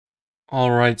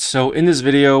Alright, so in this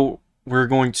video, we're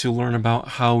going to learn about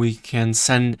how we can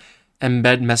send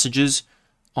embed messages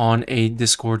on a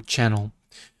Discord channel.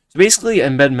 So basically,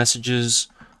 embed messages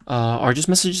are just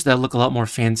messages that look a lot more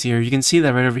fancier. You can see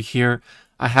that right over here.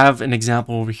 I have an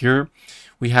example over here.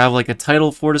 We have like a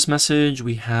title for this message.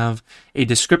 We have a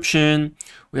description.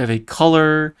 We have a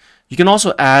color. You can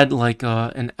also add like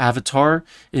an avatar,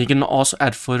 and you can also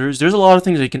add footers. There's a lot of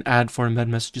things that you can add for embed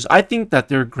messages. I think that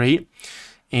they're great.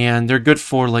 And they're good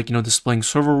for like, displaying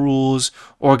server rules,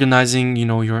 organizing,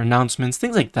 your announcements,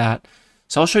 things like that.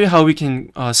 So I'll show you how we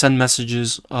can send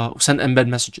messages, send embed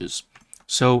messages.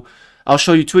 So I'll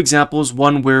show you two examples,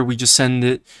 one where we just send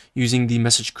it using the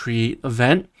message create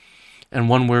event, and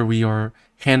one where we are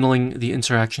handling the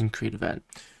interaction create event.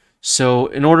 So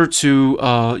in order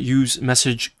to use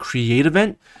message create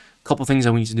event, a couple things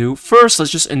that we need to do. First,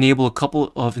 let's just enable a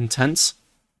couple of intents.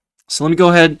 So let me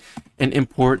go ahead and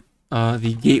import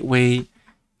the gateway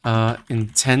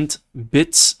intent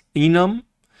bits enum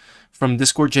from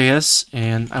Discord.js,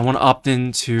 and I want to opt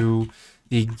into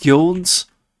the guilds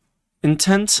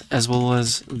intent as well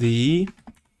as the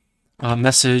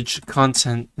message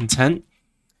content intent.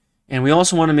 And we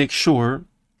also want to make sure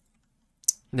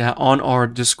that on our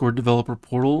Discord developer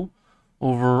portal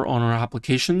over on our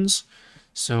applications,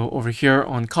 so over here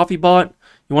on CoffeeBot,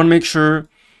 you want to make sure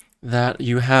that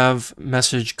you have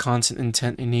message content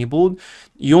intent enabled.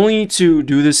 You only need to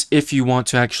do this if you want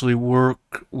to actually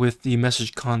work with the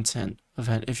message content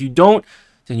event. If you don't,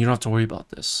 then you don't have to worry about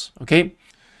this. Okay,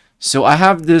 so I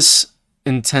have this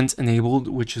intent enabled,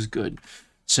 which is good.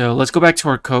 So let's go back to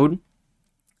our code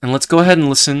and let's go ahead and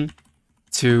listen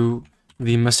to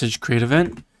the message create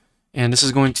event. And this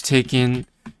is going to take in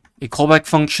a callback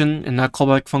function, and that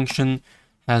callback function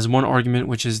has one argument,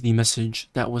 which is the message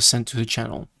that was sent to the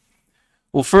channel.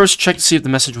 We'll first check to see if the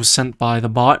message was sent by the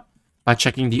bot by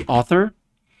checking the author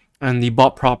and the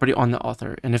bot property on the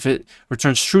author. And if it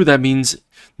returns true, that means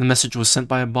the message was sent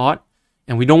by a bot.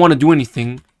 And we don't want to do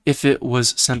anything if it was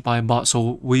sent by a bot,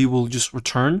 so we will just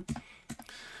return.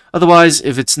 Otherwise,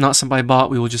 if it's not sent by a bot,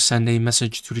 we will just send a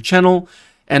message to the channel,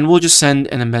 and we'll just send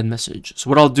an embed message. So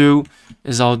what I'll do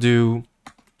is I'll do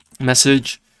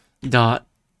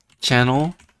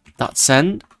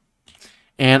message.channel.send,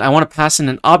 and I want to pass in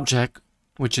an object,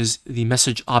 which is the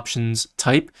message options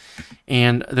type,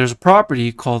 and there's a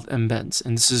property called embeds,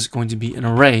 and this is going to be an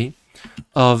array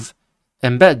of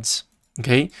embeds.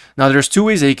 Okay, now there's two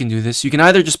ways that you can do this. You can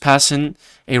either just pass in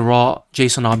a raw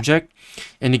JSON object,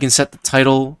 and you can set the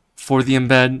title for the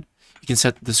embed, you can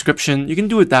set the description. You can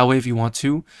do it that way if you want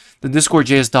to. The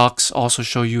Discord.js docs also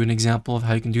show you an example of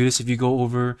how you can do this. If you go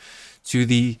over to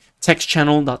the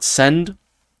textchannel.send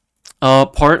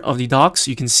part of the docs,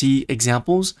 you can see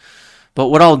examples. But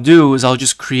what I'll do is I'll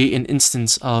just create an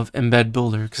instance of Embed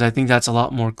Builder because I think that's a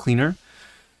lot more cleaner.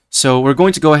 So we're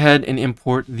going to go ahead and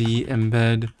import the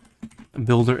Embed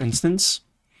Builder instance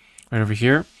right over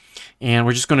here. And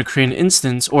we're just going to create an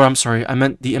instance, or I'm sorry, I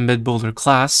meant the Embed Builder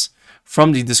class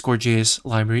from the Discord.js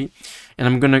library. And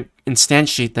I'm going to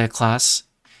instantiate that class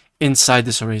inside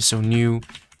this array. So new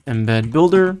Embed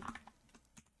Builder.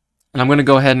 And I'm going to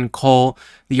go ahead and call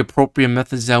the appropriate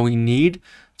methods that we need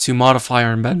to modify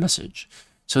our embed message.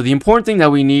 So the important thing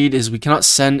that we need is we cannot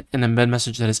send an embed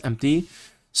message that is empty.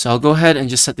 So I'll go ahead and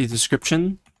just set the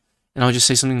description, and I'll just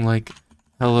say something like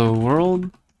hello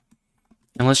world,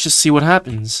 and let's just see what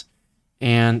happens.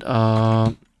 And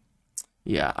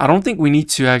yeah, I don't think we need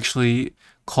to actually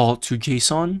call to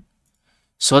JSON.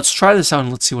 So let's try this out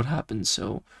and let's see what happens.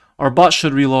 So our bot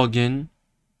should relog in,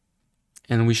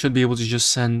 and we should be able to just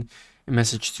send a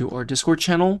message to our Discord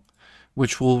channel,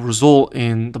 which will result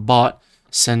in the bot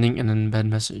sending an embed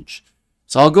message.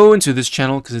 So I'll go into this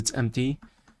channel because it's empty,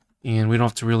 and we don't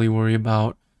have to really worry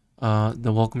about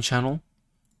the welcome channel.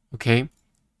 Okay,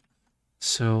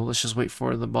 so let's just wait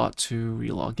for the bot to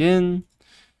relog in,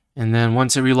 and then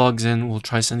once it relogs in, we'll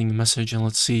try sending a message, and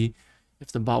let's see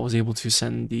if the bot was able to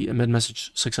send the embed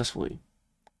message successfully.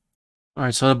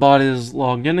 Alright, so the bot is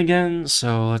logged in again,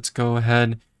 so let's go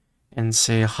ahead and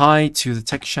say hi to the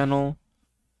text channel.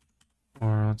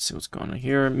 Or let's see what's going on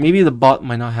here. Maybe the bot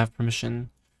might not have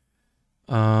permission.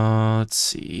 Let's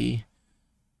see.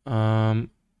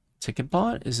 Ticket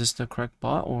bot? Is this the correct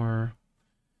bot, or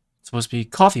it's supposed to be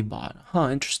coffee bot? Huh,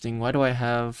 interesting. Why do I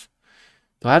have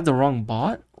the wrong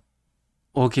bot?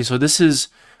 Okay, so this is,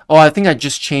 oh, I think I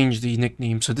just changed the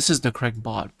nickname. So this is the correct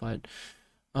bot, but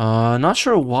not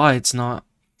sure why it's not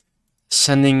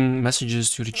sending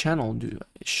messages to the channel. The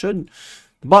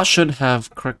bot should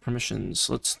have correct permissions.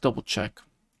 Let's double check.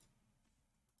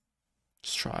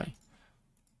 Let's try.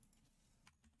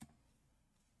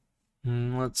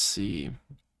 Let's see.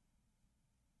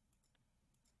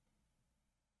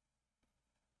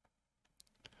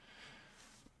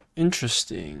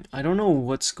 Interesting. I don't know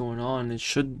what's going on. It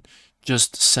should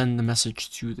just send the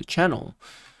message to the channel.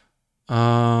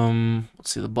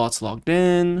 Let's see, the bot's logged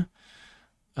in.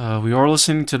 We are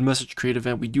listening to the message create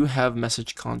event. We do have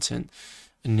message content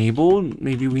enabled.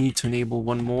 Maybe we need to enable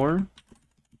one more.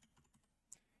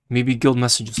 Maybe guild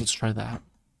messages. Let's try that.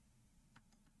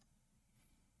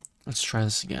 Let's try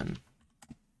this again.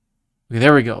 Okay,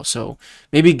 there we go. So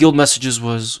maybe guild messages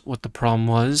was what the problem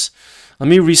was. Let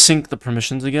me resync the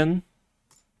permissions again.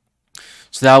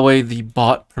 So that way the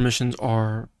bot permissions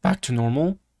are back to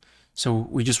normal. So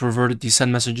we just reverted the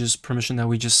send messages permission that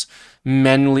we just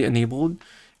manually enabled.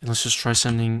 And let's just try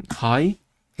sending hi.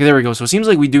 Okay, there we go. So it seems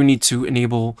like we do need to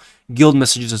enable guild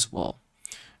messages as well.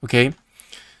 Okay.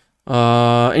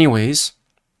 Anyways,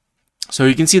 so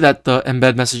you can see that the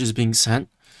embed message is being sent.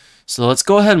 So let's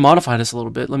go ahead and modify this a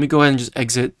little bit. Let me go ahead and just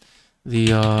exit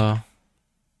the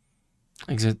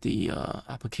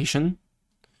application.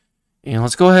 And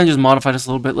let's go ahead and just modify this a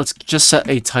little bit. Let's just set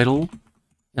a title.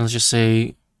 And let's just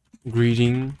say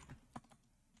greeting.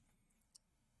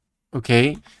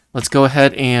 Okay. Let's go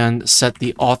ahead and set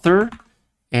the author.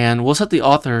 And we'll set the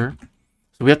author.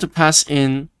 So we have to pass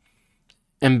in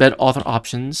embed author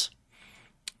options.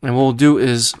 And what we'll do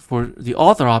is for the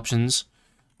author options,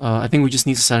 I think we just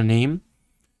need to set a name.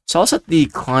 So I'll set the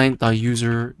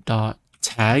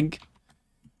client.user.tag.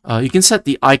 You can set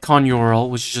the icon URL,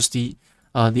 which is just the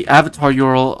avatar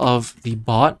URL of the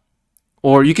bot,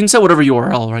 or you can set whatever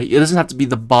URL, right? It doesn't have to be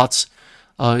the bot's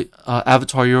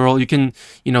avatar URL. You can,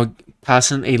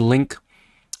 pass in a link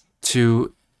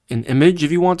to an image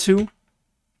if you want to,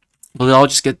 but I'll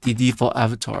just get the default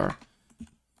avatar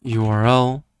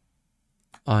URL,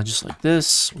 just like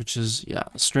this, which is,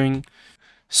 a string.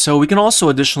 So we can also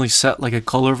additionally set like a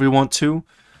color if we want to.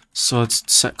 So let's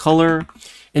set color,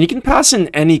 and you can pass in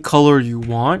any color you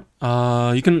want.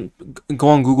 You can go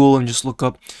on Google and just look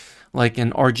up like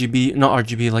an RGB, not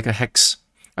RGB, like a hex.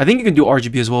 I think you can do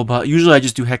RGB as well, but usually I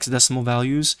just do hexadecimal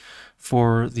values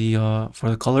for the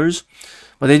colors.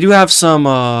 But they do have some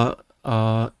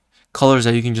colors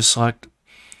that you can just select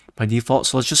by default.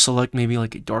 So let's just select maybe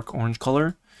like a dark orange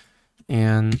color,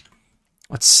 and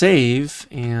let's save,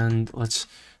 and let's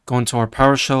go into our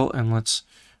PowerShell and let's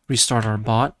restart our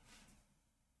bot.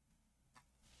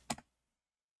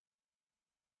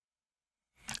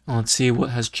 And let's see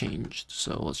what has changed.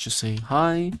 So let's just say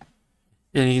hi.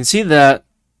 And you can see that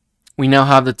we now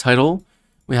have the title.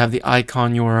 We have the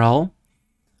icon URL.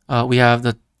 We have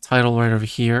the title right over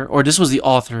here. Or this was the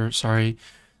author, sorry.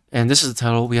 And this is the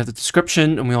title. We have the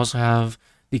description, and we also have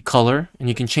the color. And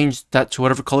you can change that to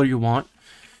whatever color you want.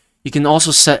 You can also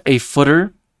set a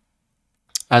footer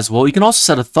as well. You can also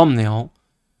set a thumbnail.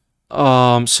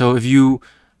 So if you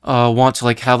want to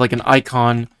have like an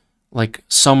icon like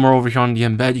somewhere over here on the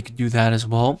embed, you can do that as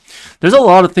well. There's a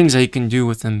lot of things that you can do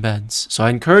with embeds. So I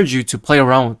encourage you to play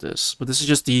around with this. But this is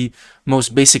just the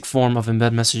most basic form of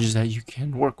embed messages that you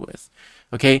can work with.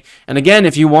 Okay. And again,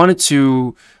 if you wanted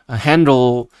to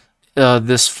handle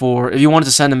if you wanted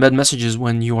to send embed messages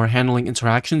when you are handling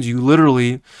interactions, you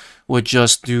literally would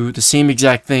just do the same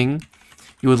exact thing.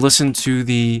 You would listen to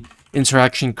the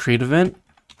interaction create event.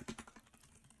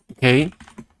 Okay.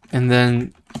 And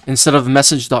then instead of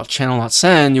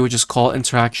message.channel.send, you would just call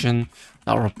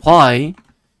interaction.reply.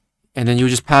 And then you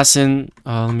would just pass in,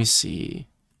 let me see.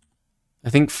 I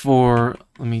think let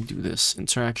me do this,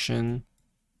 interaction.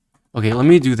 Okay, let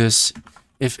me do this.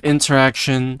 If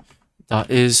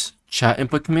interaction.is chat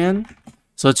input command.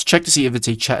 So let's check to see if it's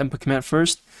a chat input command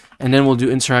first. And then we'll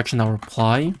do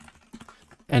interaction.reply.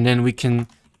 And then we can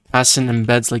pass in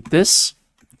embeds like this.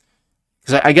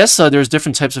 Because I guess there's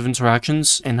different types of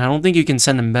interactions, and I don't think you can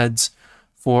send embeds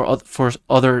for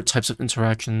other types of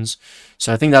interactions.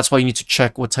 So I think that's why you need to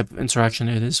check what type of interaction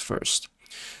it is first.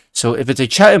 So if it's a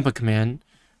chat input command,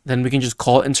 then we can just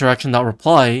call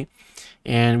interaction.reply,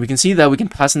 and we can see that we can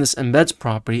pass in this embeds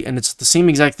property, and it's the same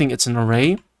exact thing. It's an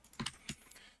array.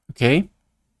 Okay.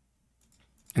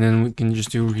 And then we can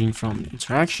just do reading from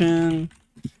interaction.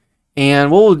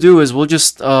 And what we'll do is we'll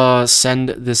just send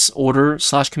this order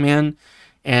 / command,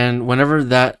 and whenever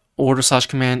that order /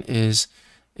 command is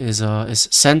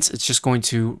sent, it's just going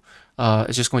to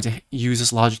use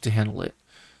this logic to handle it.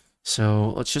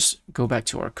 So let's just go back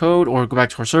to our code or go back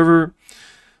to our server.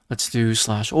 Let's do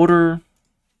 /order,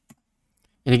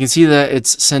 and you can see that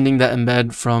it's sending that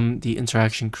embed from the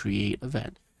interaction create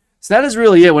event. So that is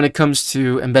really it when it comes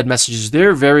to embed messages.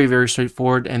 They're very, very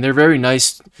straightforward, and they're very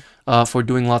nice for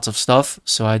doing lots of stuff.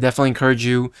 So I definitely encourage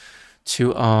you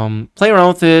to play around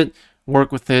with it,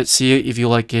 work with it, see it if you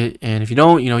like it, and if you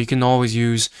don't, you can always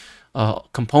use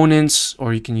components,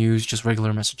 or you can use just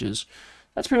regular messages.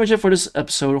 That's pretty much it for this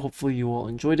episode. Hopefully you all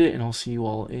enjoyed it, and I'll see you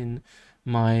all in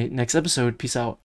my next episode. Peace out.